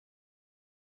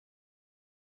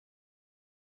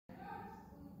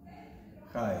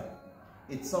Hi,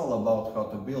 it's all about how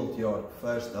to build your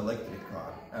first electric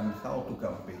car and how to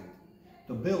compete.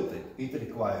 To build it, it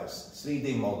requires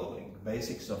 3D modeling,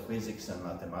 basics of physics and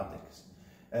mathematics,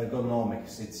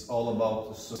 ergonomics, it's all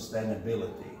about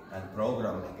sustainability and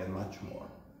programming and much more.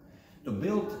 To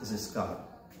build this car,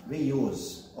 we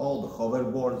use all the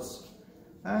hoverboards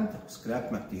and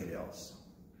scrap materials.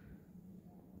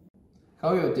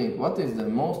 How you think, what is the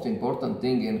most important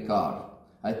thing in car?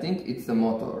 I think it's the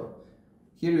motor.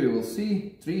 Here you will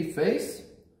see three-phase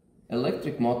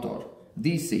electric motor,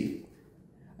 DC.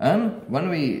 And when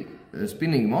we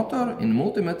spinning motor in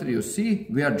multimeter, you see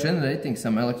we are generating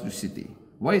some electricity.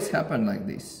 Why it's happened like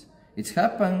this? It's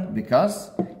happened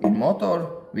because in motor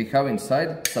we have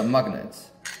inside some magnets.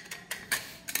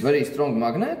 Very strong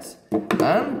magnets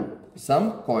and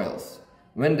some coils.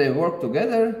 When they work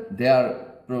together, they are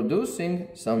producing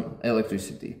some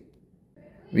electricity.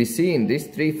 We see in this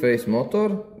three-phase motor,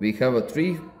 we have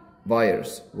three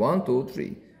wires, 1, 2,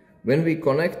 3. When we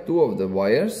connect two of the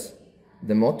wires,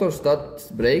 the motor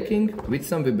starts braking with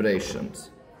some vibrations.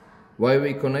 While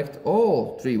we connect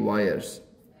all three wires,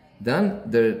 then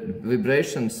the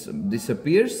vibrations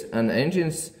disappears and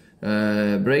engines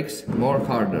brakes more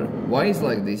harder. Why is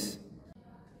like this?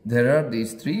 There are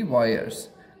these three wires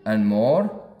and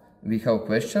more. We have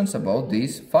questions about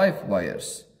these 5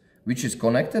 wires, which is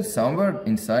connected somewhere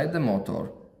inside the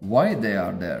motor. Why they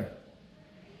are there?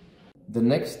 The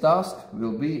next task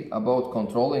will be about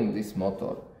controlling this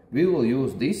motor. We will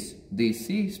use this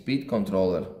DC speed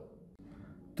controller.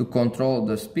 To control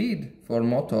the speed for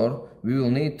motor, we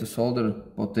will need to solder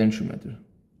potentiometer.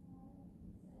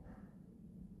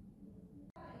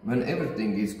 When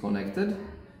everything is connected,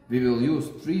 we will use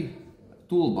 3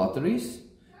 tool batteries,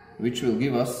 which will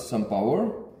give us some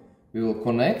power. We will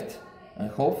connect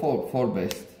and hope for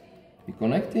best. Be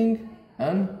connecting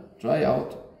and try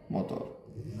out motor.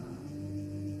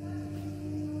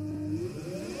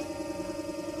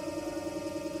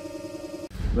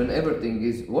 When everything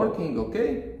is working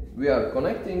okay, we are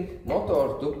connecting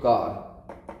motor to car.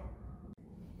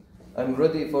 I'm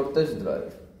ready for test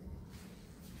drive.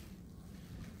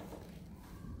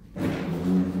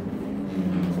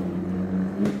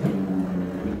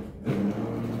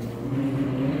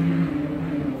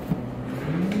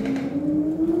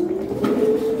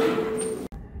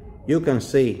 You can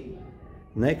see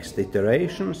next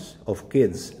iterations of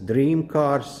kids' dream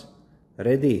cars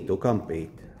ready to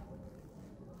compete.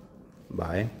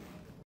 Bye.